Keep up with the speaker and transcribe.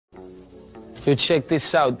Yo, check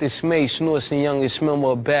this out. This Mase, newest and youngest member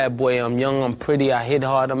of Bad Boy. I'm young, I'm pretty, I hit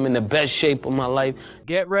hard, I'm in the best shape of my life.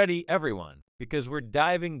 Get ready, everyone, because we're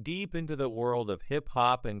diving deep into the world of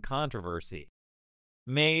hip-hop and controversy.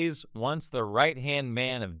 Mase, once the right-hand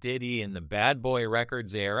man of Diddy in the Bad Boy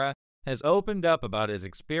Records era, has opened up about his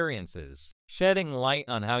experiences, shedding light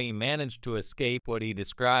on how he managed to escape what he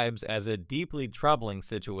describes as a deeply troubling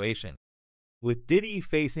situation. With Diddy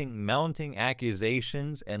facing mounting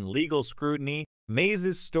accusations and legal scrutiny,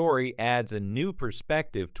 Mase's story adds a new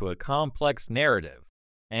perspective to a complex narrative.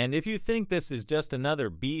 And if you think this is just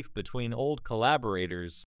another beef between old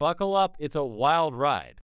collaborators, buckle up, it's a wild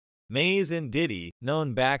ride. Mase and Diddy,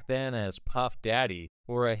 known back then as Puff Daddy,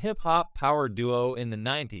 were a hip-hop power duo in the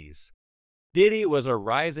 90s. Diddy was a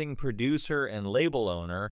rising producer and label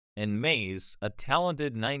owner, and Mase, a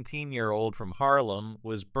talented 19-year-old from Harlem,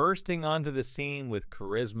 was bursting onto the scene with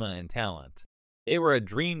charisma and talent. They were a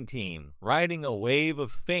dream team, riding a wave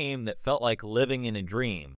of fame that felt like living in a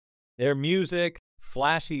dream. Their music,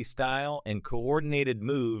 flashy style, and coordinated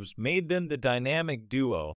moves made them the dynamic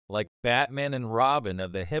duo, like Batman and Robin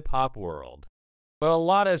of the hip-hop world. But a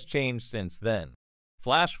lot has changed since then.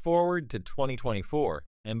 Flash forward to 2024.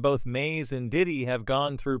 And both Mase and Diddy have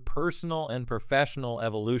gone through personal and professional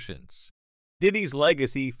evolutions. Diddy's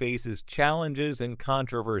legacy faces challenges and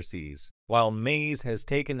controversies, while Mase has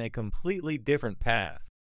taken a completely different path.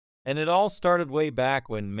 And it all started way back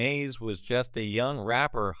when Mase was just a young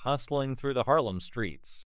rapper hustling through the Harlem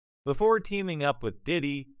streets. Before teaming up with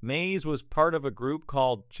Diddy, Mase was part of a group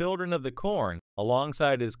called Children of the Corn,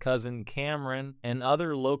 alongside his cousin Cameron and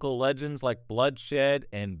other local legends like Bloodshed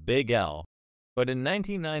and Big L. But in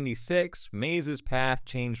 1996, Mase's path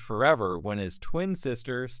changed forever when his twin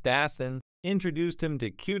sister, Stassin, introduced him to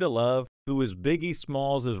Cuda Love, who was Biggie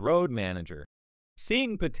Smalls' road manager.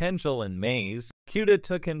 Seeing potential in Mase, Cuda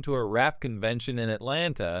took him to a rap convention in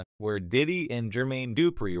Atlanta, where Diddy and Jermaine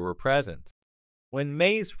Dupri were present. When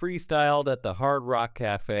Mase freestyled at the Hard Rock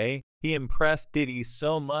Cafe, he impressed Diddy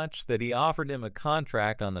so much that he offered him a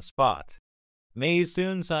contract on the spot. Mase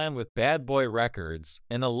soon signed with Bad Boy Records,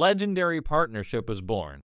 and a legendary partnership was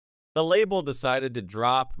born. The label decided to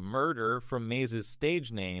drop Murder from Mase's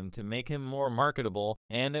stage name to make him more marketable,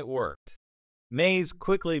 and it worked. Mase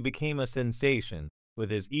quickly became a sensation, with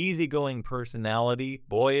his easygoing personality,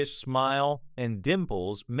 boyish smile, and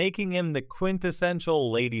dimples making him the quintessential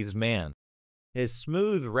ladies' man. His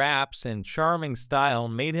smooth raps and charming style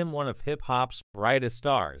made him one of hip-hop's brightest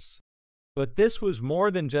stars. But this was more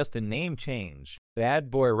than just a name change. Bad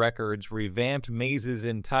Boy Records revamped Mase's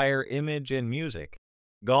entire image and music.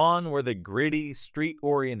 Gone were the gritty,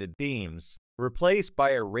 street-oriented themes, replaced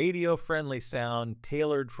by a radio-friendly sound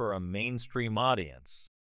tailored for a mainstream audience.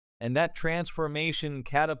 And that transformation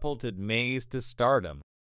catapulted Mase to stardom.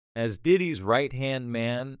 As Diddy's right-hand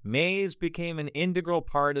man, Mase became an integral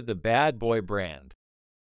part of the Bad Boy brand.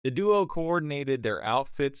 The duo coordinated their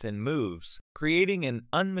outfits and moves, creating an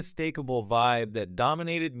unmistakable vibe that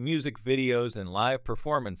dominated music videos and live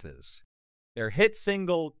performances. Their hit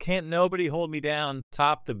single, Can't Nobody Hold Me Down,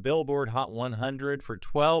 topped the Billboard Hot 100 for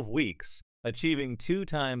 12 weeks, achieving 2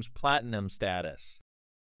 times platinum status.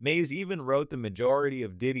 Mase even wrote the majority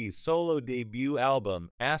of Diddy's solo debut album,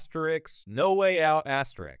 No Way Out*.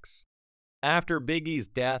 After Biggie's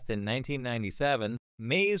death in 1997,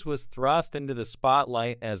 Mase was thrust into the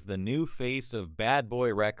spotlight as the new face of Bad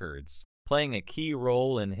Boy Records, playing a key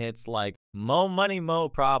role in hits like Mo Money Mo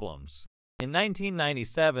Problems. In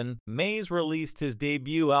 1997, Mase released his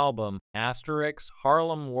debut album,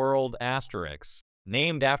 Harlem World*,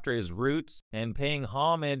 named after his roots and paying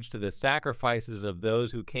homage to the sacrifices of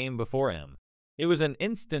those who came before him. It was an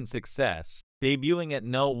instant success, debuting at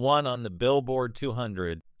No. 1 on the Billboard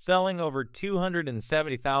 200, selling over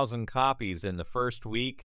 270,000 copies in the first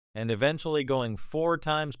week, and eventually going 4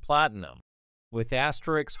 times platinum. With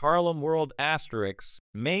Harlem World*,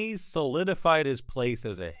 Mase solidified his place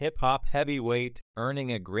as a hip-hop heavyweight,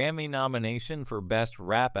 earning a Grammy nomination for Best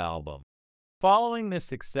Rap Album. Following this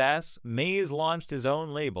success, Mase launched his own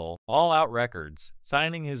label, All Out Records,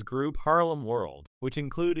 signing his group Harlem World, which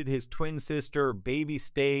included his twin sister Baby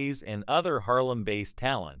Stays and other Harlem-based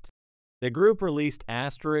talent. The group released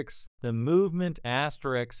The Movement in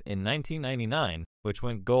 1999, which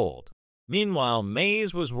went gold. Meanwhile,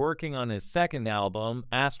 Mase was working on his second album,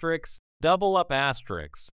 Double Up*,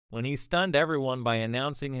 when he stunned everyone by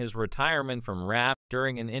announcing his retirement from rap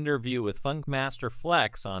during an interview with Funkmaster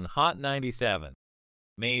Flex on Hot 97.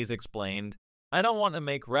 Mase explained, "I don't want to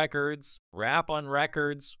make records, rap on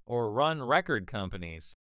records, or run record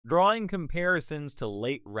companies." Drawing comparisons to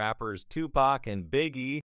late rappers Tupac and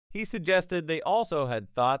Biggie, He suggested they also had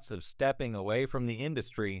thoughts of stepping away from the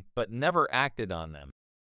industry, but never acted on them.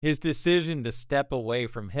 His decision to step away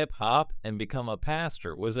from hip-hop and become a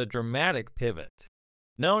pastor was a dramatic pivot.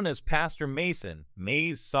 Known as Pastor Mason,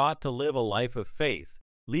 Mase sought to live a life of faith,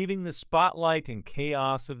 leaving the spotlight and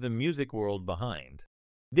chaos of the music world behind.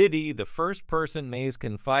 Diddy, the first person Mase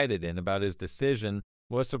confided in about his decision,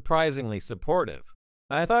 was surprisingly supportive.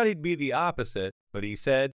 "I thought he'd be the opposite, but he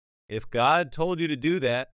said, 'If God told you to do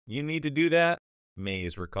that, you need to do that,'"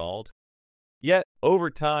 Mase recalled. Yet,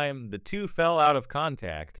 over time, the two fell out of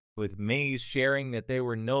contact, with Mase sharing that they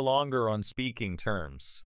were no longer on speaking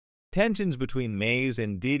terms. Tensions between Mase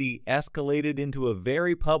and Diddy escalated into a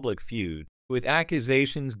very public feud, with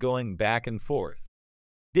accusations going back and forth.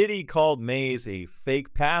 Diddy called Mase a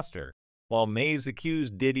fake pastor, while Mase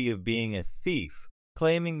accused Diddy of being a thief,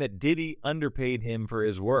 claiming that Diddy underpaid him for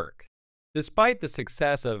his work. Despite the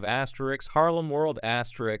success of Harlem World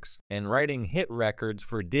and writing hit records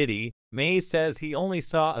for Diddy, Mase says he only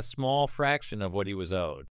saw a small fraction of what he was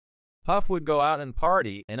owed. "Puff would go out and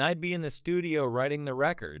party, and I'd be in the studio writing the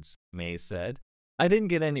records," Mase said. "I didn't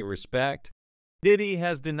get any respect." Diddy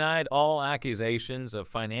has denied all accusations of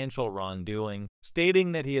financial wrongdoing,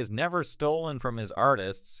 stating that he has never stolen from his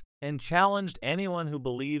artists, and challenged anyone who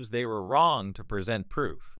believes they were wrong to present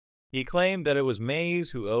proof. He claimed that it was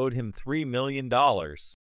Mase who owed him $3 million.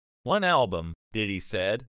 "One album," Diddy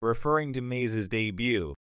said, referring to Mase's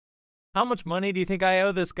debut. "How much money do you think I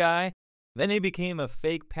owe this guy?" Then he became a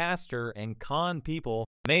fake pastor and conned people.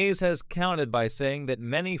 Mase has countered by saying that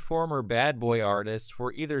many former bad boy artists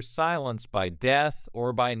were either silenced by death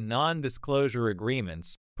or by non-disclosure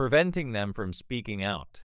agreements, preventing them from speaking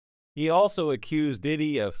out. He also accused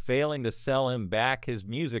Diddy of failing to sell him back his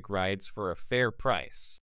music rights for a fair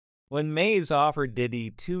price. When Mase offered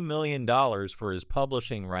Diddy $2 million for his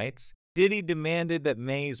publishing rights, Diddy demanded that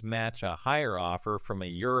Mase match a higher offer from a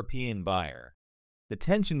European buyer. The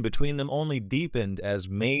tension between them only deepened as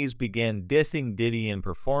Mase began dissing Diddy in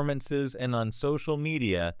performances and on social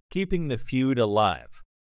media, keeping the feud alive.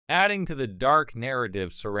 Adding to the dark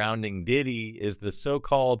narrative surrounding Diddy is the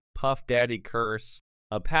so-called Puff Daddy curse,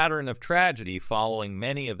 a pattern of tragedy following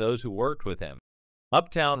many of those who worked with him.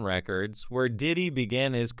 Uptown Records, where Diddy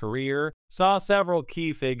began his career, saw several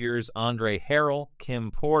key figures, Andre Harrell,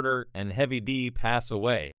 Kim Porter, and Heavy D, pass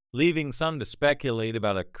away, leaving some to speculate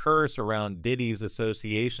about a curse around Diddy's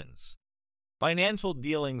associations. Financial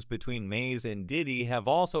dealings between Mase and Diddy have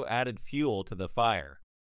also added fuel to the fire.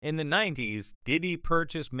 In the 90s, Diddy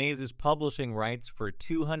purchased Mase's publishing rights for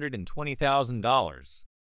 $220,000.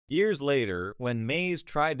 Years later, when Mase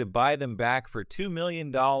tried to buy them back for $2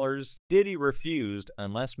 million, Diddy refused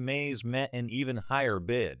unless Mase met an even higher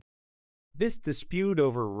bid. This dispute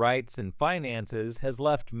over rights and finances has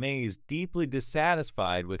left Mase deeply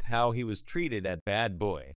dissatisfied with how he was treated at Bad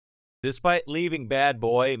Boy. Despite leaving Bad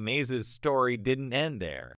Boy, Mase's story didn't end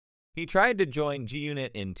there. He tried to join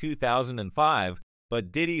G-Unit in 2005,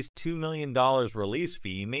 but Diddy's $2 million release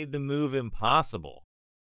fee made the move impossible.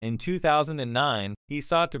 In 2009, he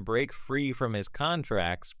sought to break free from his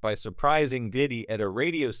contracts by surprising Diddy at a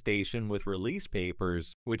radio station with release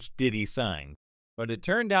papers, which Diddy signed. But it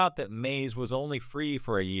turned out that Mase was only free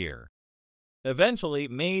for a year. Eventually,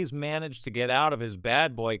 Mase managed to get out of his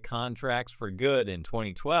Bad Boy contracts for good in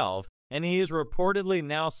 2012, and he is reportedly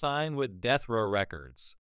now signed with Death Row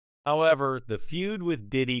Records. However, the feud with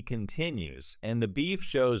Diddy continues, and the beef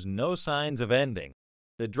shows no signs of ending.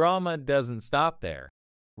 The drama doesn't stop there.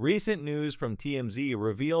 Recent news from TMZ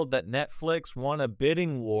revealed that Netflix won a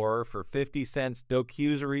bidding war for 50 Cent's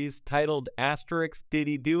docuseries titled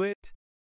 *Diddy Do It?,